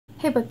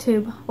Hey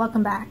BookTube,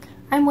 welcome back.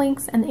 I'm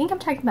Winx, and the ink I'm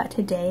talking about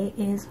today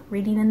is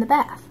reading in the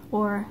bath,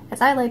 or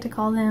as I like to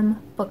call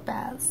them, book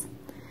baths.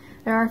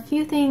 There are a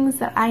few things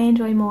that I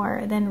enjoy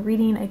more than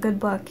reading a good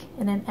book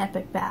in an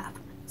epic bath.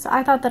 So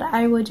I thought that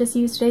I would just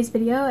use today's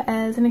video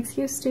as an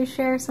excuse to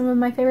share some of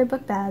my favorite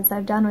book baths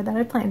I've done or that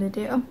I plan to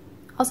do.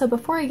 Also,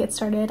 before I get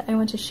started, I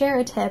want to share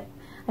a tip.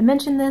 I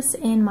mentioned this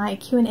in my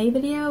Q&A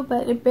video,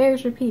 but it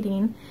bears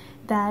repeating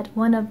that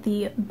one of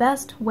the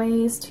best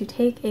ways to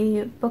take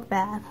a book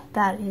bath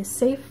that is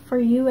safe for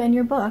you and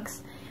your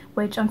books,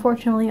 which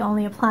unfortunately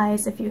only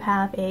applies if you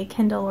have a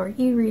Kindle or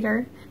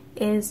e-reader,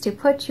 is to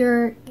put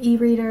your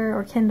e-reader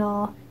or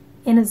Kindle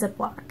in a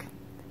Ziploc.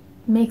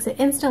 Makes it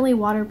instantly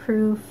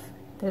waterproof.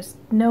 There's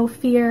no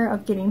fear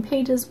of getting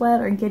pages wet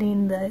or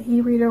getting the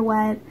e-reader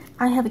wet.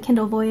 I have a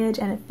Kindle Voyage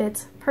and it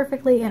fits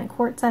perfectly in a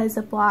quart-size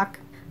Ziploc,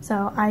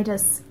 so I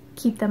just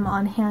keep them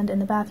on hand in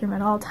the bathroom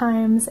at all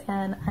times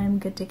and I'm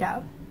good to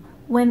go.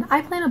 When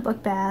I plan a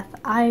book bath,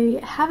 I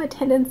have a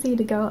tendency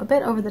to go a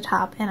bit over the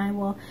top and I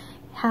will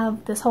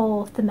have this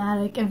whole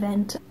thematic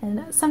event,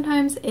 and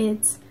sometimes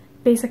it's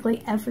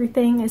basically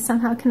everything is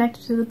somehow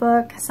connected to the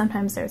book,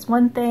 sometimes there's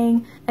one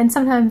thing, and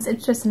sometimes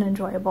it's just an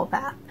enjoyable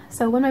bath.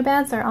 So when my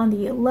baths are on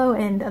the low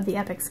end of the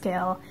epic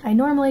scale, I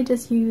normally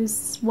just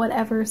use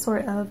whatever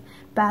sort of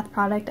bath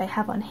product I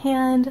have on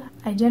hand.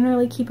 I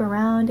generally keep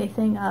around a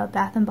thing of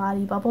Bath &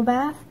 Body bubble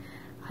bath.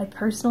 I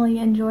personally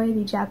enjoy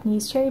the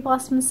Japanese cherry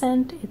blossom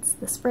scent. It's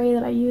the spray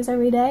that I use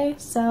every day,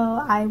 so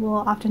I will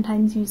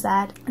oftentimes use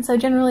that. And so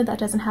generally that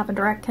doesn't have a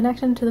direct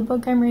connection to the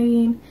book I'm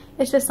reading.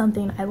 It's just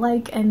something I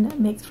like and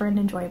makes for an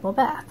enjoyable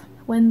bath.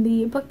 When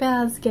the book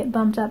baths get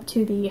bumped up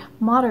to the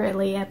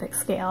moderately epic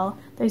scale,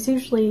 there's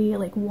usually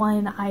like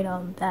one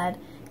item that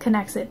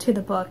connects it to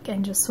the book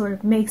and just sort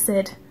of makes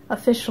it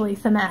officially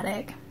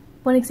thematic.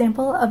 One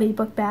example of a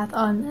book bath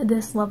on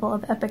this level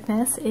of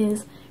epicness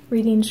is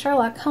reading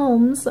Sherlock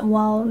Holmes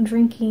while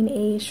drinking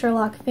a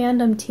Sherlock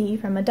fandom tea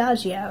from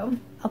Adagio.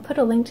 I'll put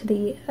a link to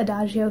the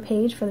Adagio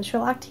page for the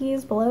Sherlock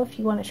teas below if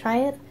you want to try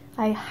it.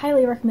 I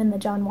highly recommend the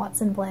John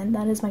Watson blend.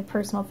 That is my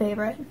personal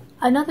favorite.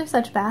 Another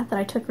such bath that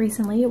I took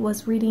recently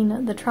was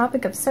reading The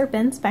Tropic of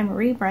Serpents by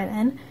Marie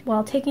Brennan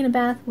while taking a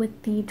bath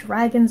with the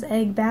Dragon's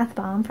Egg Bath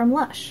Bomb from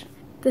Lush.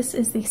 This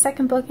is the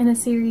second book in a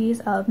series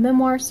of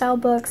memoir-style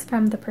books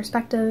from the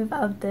perspective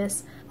of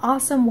this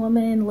awesome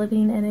woman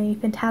living in a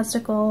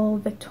fantastical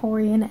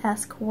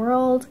Victorian-esque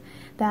world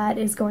that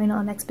is going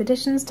on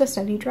expeditions to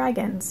study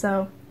dragons.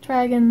 So,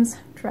 dragons,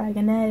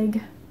 dragon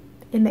egg,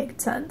 it made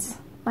sense.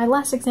 My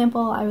last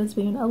example I was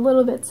being a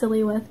little bit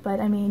silly with, but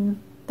I mean,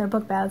 they're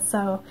book baths,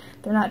 so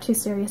they're not too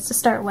serious to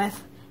start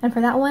with. And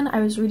for that one,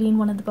 I was reading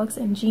one of the books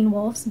in Jean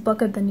Wolfe's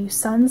Book of the New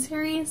Sun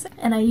series,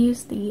 and I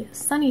used the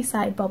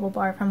Sunnyside Bubble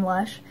Bar from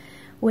Lush,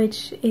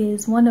 which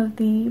is one of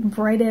the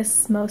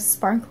brightest, most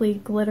sparkly,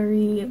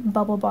 glittery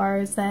bubble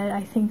bars that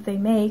I think they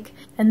make.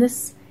 And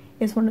this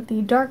is one of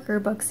the darker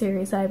book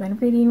series that I've been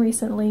reading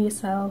recently,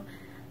 so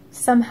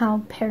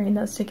somehow pairing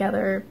those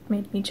together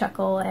made me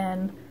chuckle,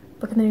 and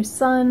Book of the New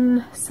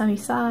Sun,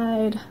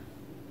 Sunnyside,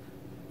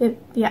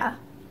 yeah,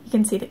 you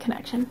can see the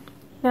connection.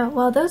 Now,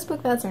 while those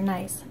book baths are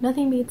nice,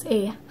 nothing beats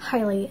a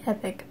highly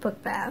epic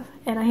book bath,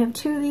 and I have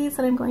two of these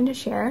that I'm going to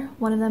share.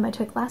 One of them I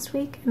took last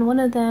week, and one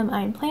of them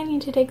I'm planning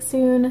to take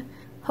soon,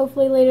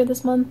 hopefully later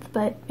this month,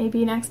 but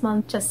maybe next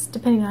month, just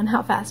depending on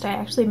how fast I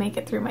actually make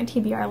it through my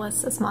TBR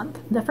list this month.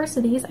 The first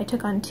of these I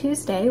took on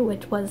Tuesday,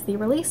 which was the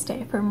release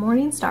day for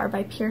Morning Star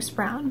by Pierce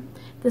Brown.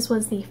 This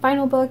was the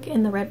final book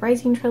in the Red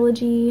Rising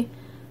trilogy,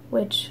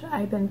 which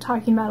I've been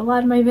talking about a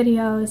lot in my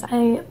videos.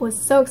 I was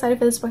so excited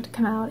for this book to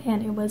come out,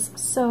 and it was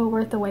so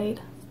worth the wait.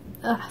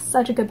 Ugh,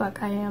 such a good book.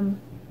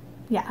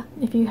 Yeah,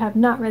 if you have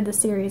not read the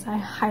series, I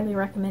highly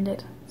recommend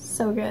it.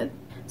 So good.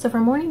 So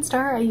for Morning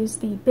Star, I used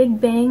the Big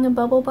Bang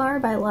Bubble Bar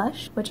by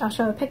Lush, which I'll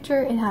show a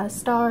picture. It has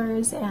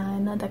stars,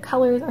 and the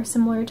colors are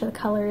similar to the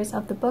colors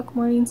of the book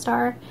Morning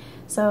Star,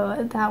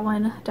 so that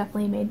one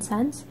definitely made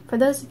sense. For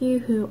those of you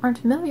who aren't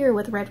familiar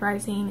with Red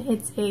Rising,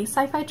 it's a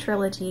sci-fi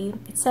trilogy.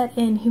 It's set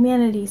in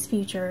humanity's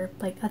future,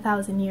 like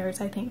 1,000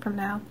 years, I think, from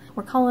now.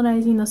 We're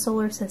colonizing the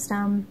solar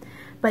system,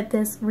 but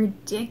this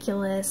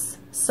ridiculous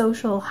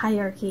social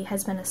hierarchy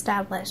has been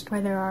established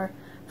where there are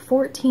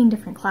 14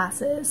 different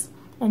classes,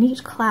 and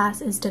each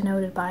class is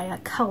denoted by a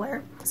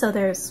color. So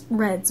there's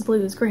reds,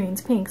 blues,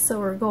 greens, pinks,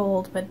 silver,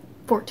 gold, but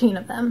 14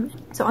 of them.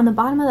 So on the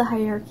bottom of the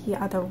hierarchy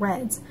are the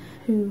reds,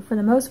 who for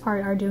the most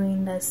part are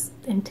doing this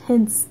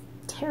intense,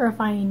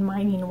 terrifying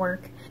mining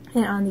work.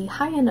 And on the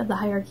high end of the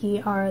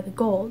hierarchy are the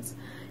golds,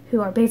 who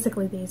are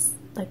basically these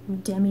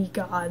like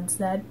demigods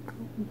that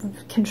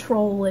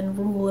control and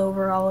rule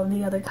over all of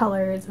the other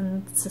colors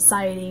and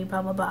society,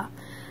 blah blah blah.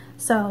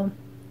 So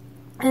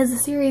as the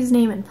series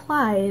name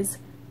implies,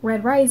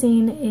 Red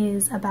Rising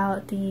is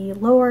about the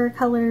lower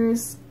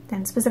colors,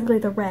 and specifically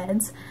the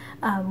reds,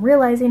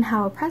 realizing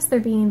how oppressed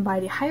they're being by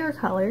the higher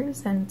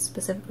colors, and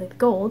specifically the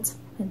golds,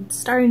 and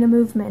starting a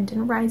movement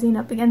and rising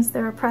up against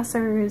their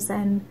oppressors,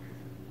 and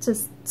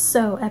just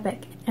so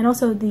epic. And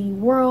also the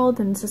world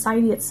and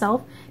society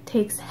itself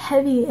takes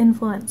heavy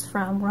influence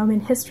from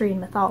Roman history and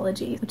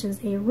mythology, which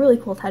is a really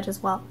cool touch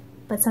as well.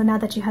 But so now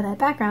that you have that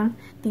background,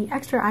 the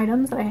extra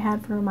items that I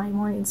had for my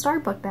Morning Star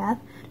book bath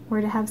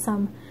were to have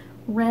some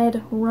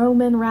red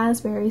Roman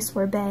raspberry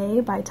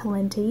sorbet by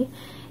Talenti,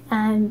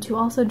 and to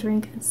also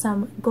drink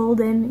some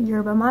golden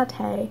yerba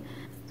mate.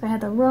 So I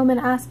had the Roman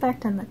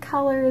aspect and the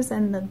colors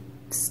and the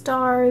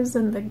stars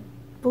and the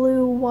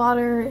blue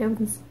water. It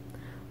was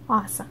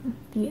awesome.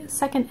 The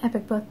second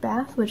epic book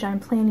bath, which I'm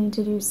planning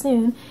to do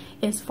soon,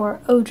 is for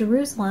O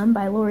Jerusalem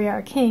by Laurie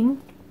R.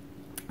 King.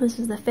 This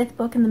is the 5th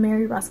book in the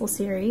Mary Russell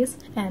series,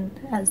 and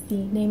as the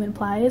name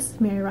implies,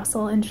 Mary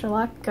Russell and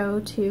Sherlock go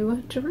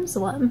to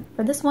Jerusalem.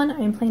 For this one, I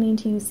am planning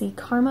to use the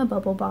Karma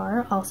Bubble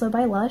Bar, also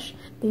by Lush.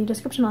 The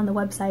description on the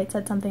website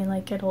said something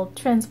like it'll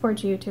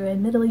transport you to a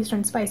Middle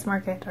Eastern spice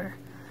market or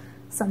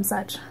some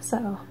such,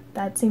 so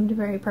that seemed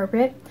very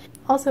appropriate.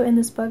 Also in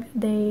this book,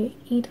 they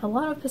eat a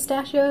lot of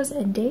pistachios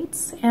and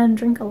dates and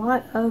drink a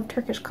lot of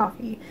Turkish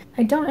coffee.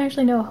 I don't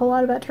actually know a whole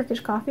lot about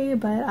Turkish coffee,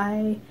 but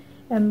I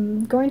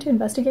am going to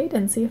investigate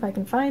and see if I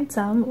can find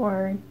some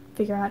or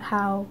figure out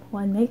how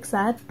one makes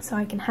that so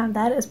I can have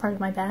that as part of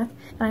my bath.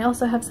 And I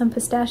also have some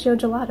pistachio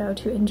gelato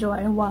to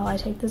enjoy while I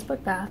take this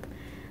book bath.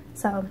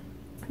 So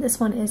this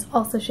one is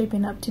also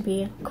shaping up to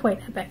be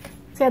quite epic.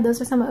 So yeah,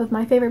 those are some of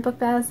my favorite book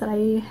baths that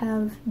I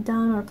have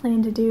done or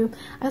plan to do.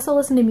 I also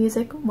listen to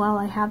music while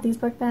I have these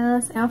book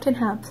baths. I often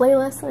have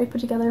playlists that I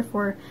put together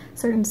for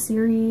certain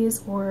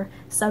series or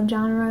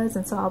subgenres,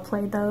 and so I'll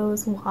play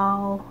those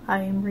while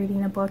I am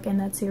reading a book in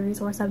that series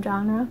or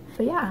subgenre.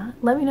 But yeah,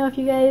 let me know if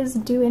you guys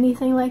do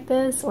anything like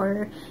this,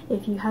 or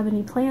if you have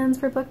any plans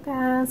for book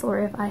baths, or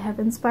if I have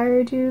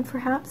inspired you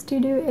perhaps to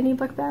do any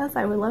book baths.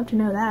 I would love to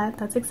know that.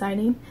 That's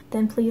exciting.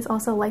 Then please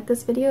also like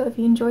this video if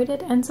you enjoyed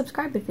it, and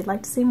subscribe if you'd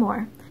like to see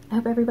more. I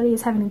hope everybody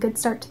is having a good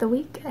start to the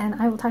week, and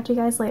I will talk to you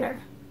guys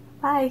later.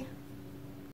 Bye!